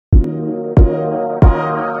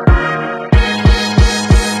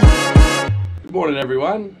Good morning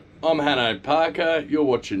everyone, I'm Hanno Parker, you're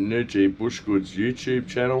watching New G Bush Goods YouTube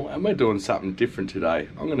channel and we're doing something different today.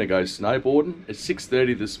 I'm going to go snowboarding. It's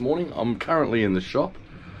 6:30 this morning, I'm currently in the shop.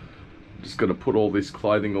 Just going to put all this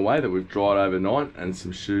clothing away that we've dried overnight and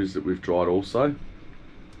some shoes that we've dried also.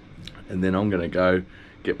 And then I'm going to go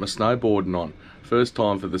get my snowboarding on. First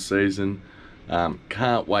time for the season,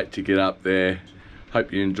 can't wait to get up there.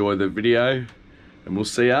 Hope you enjoy the video and we'll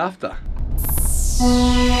see you after.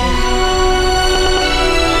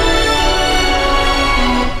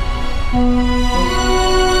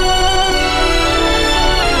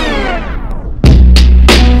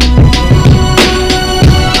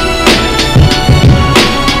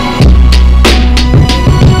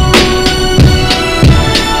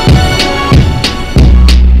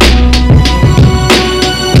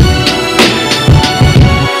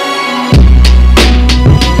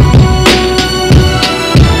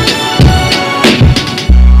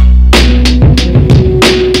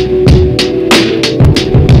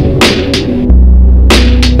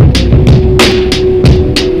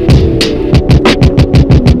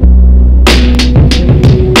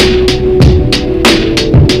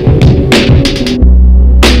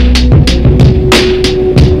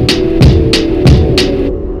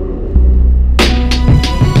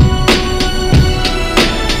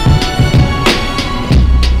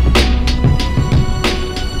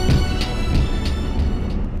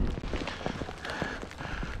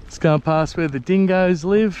 Going past where the dingoes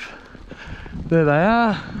live. There they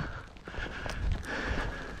are.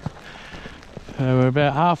 We're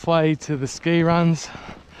about halfway to the ski runs.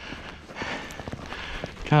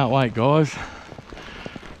 Can't wait, guys.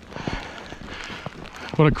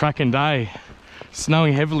 What a cracking day.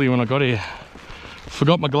 Snowing heavily when I got here.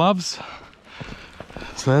 Forgot my gloves,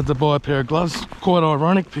 so I had to buy a pair of gloves. Quite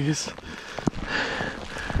ironic because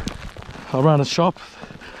I run a shop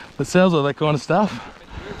that sells all that kind of stuff.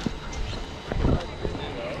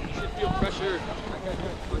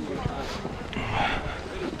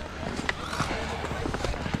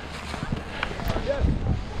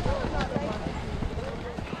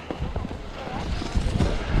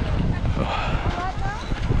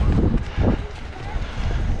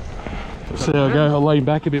 See how I go, I'll lean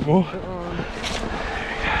back a bit more.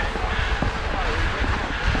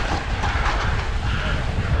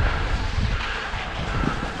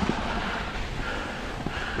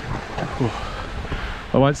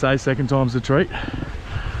 I won't say second time's the treat.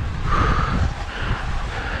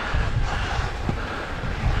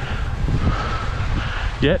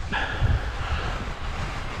 Yet.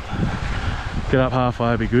 Get up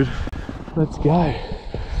halfway, be good. Let's go.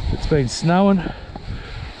 It's been snowing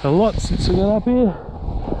a lot since we got up here.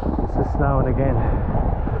 It's just snowing again.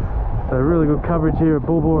 So really good coverage here at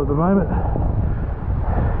Baw Baw at the moment.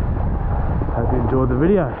 Hope you enjoyed the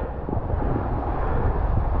video.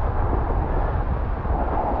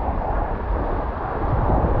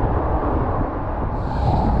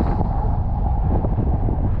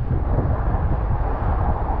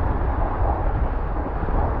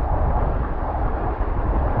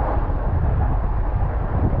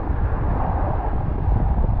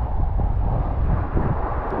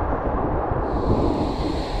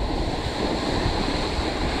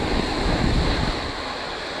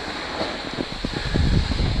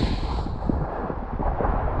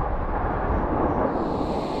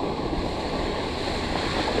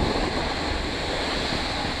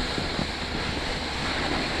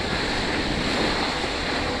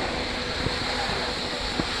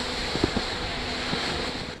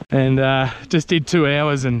 And just did 2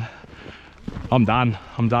 hours and I'm done.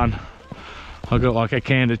 I got like a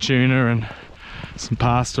can of tuna and some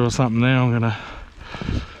pasta or something now. I'm gonna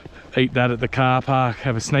eat that at the car park,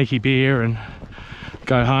 have a sneaky beer and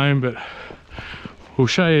go home. But we'll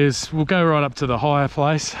show you, we'll go right up to the higher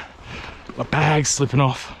place. My bag's slipping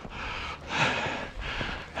off.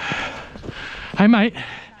 Hey mate,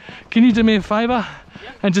 can you do me a favour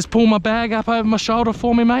and just pull my bag up over my shoulder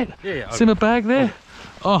for me, mate? Yeah. See my bag there?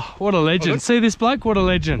 Oh, what a legend. See this bloke? What a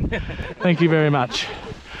legend. Thank you very much.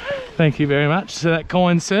 Thank you very much to that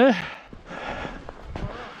kind sir.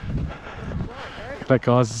 That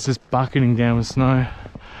guys, it's just bucketing down with snow.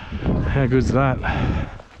 How good's that?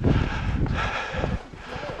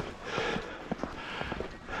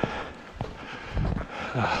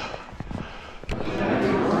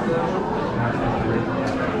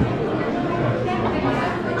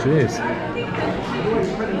 Cheers.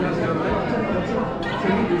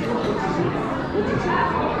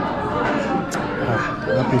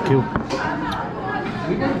 Up your kill.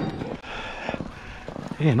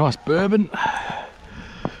 Yeah, nice bourbon.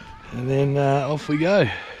 And then off we go.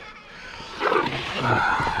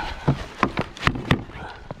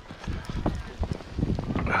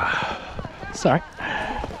 Sorry.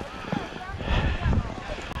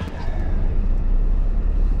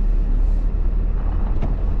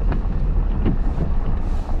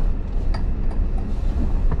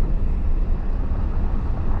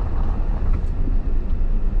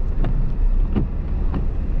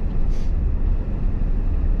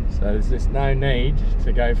 So there's just no need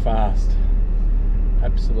to go fast.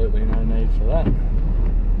 Absolutely no need for that.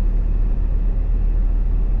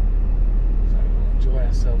 So we'll enjoy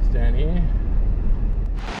ourselves down here.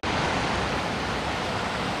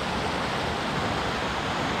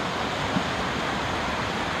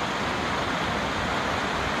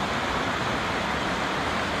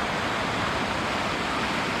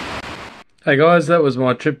 Hey guys, that was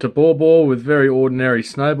my trip to Baw Baw with very ordinary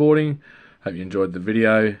snowboarding. Hope you enjoyed the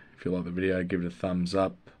video. If you like the video, give it a thumbs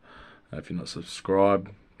up. If you're not subscribed,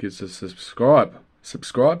 give us a subscribe.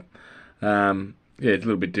 Yeah, it's a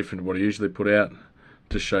little bit different to what I usually put out,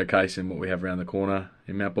 just showcasing what we have around the corner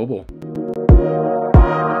in Mt Baw Baw.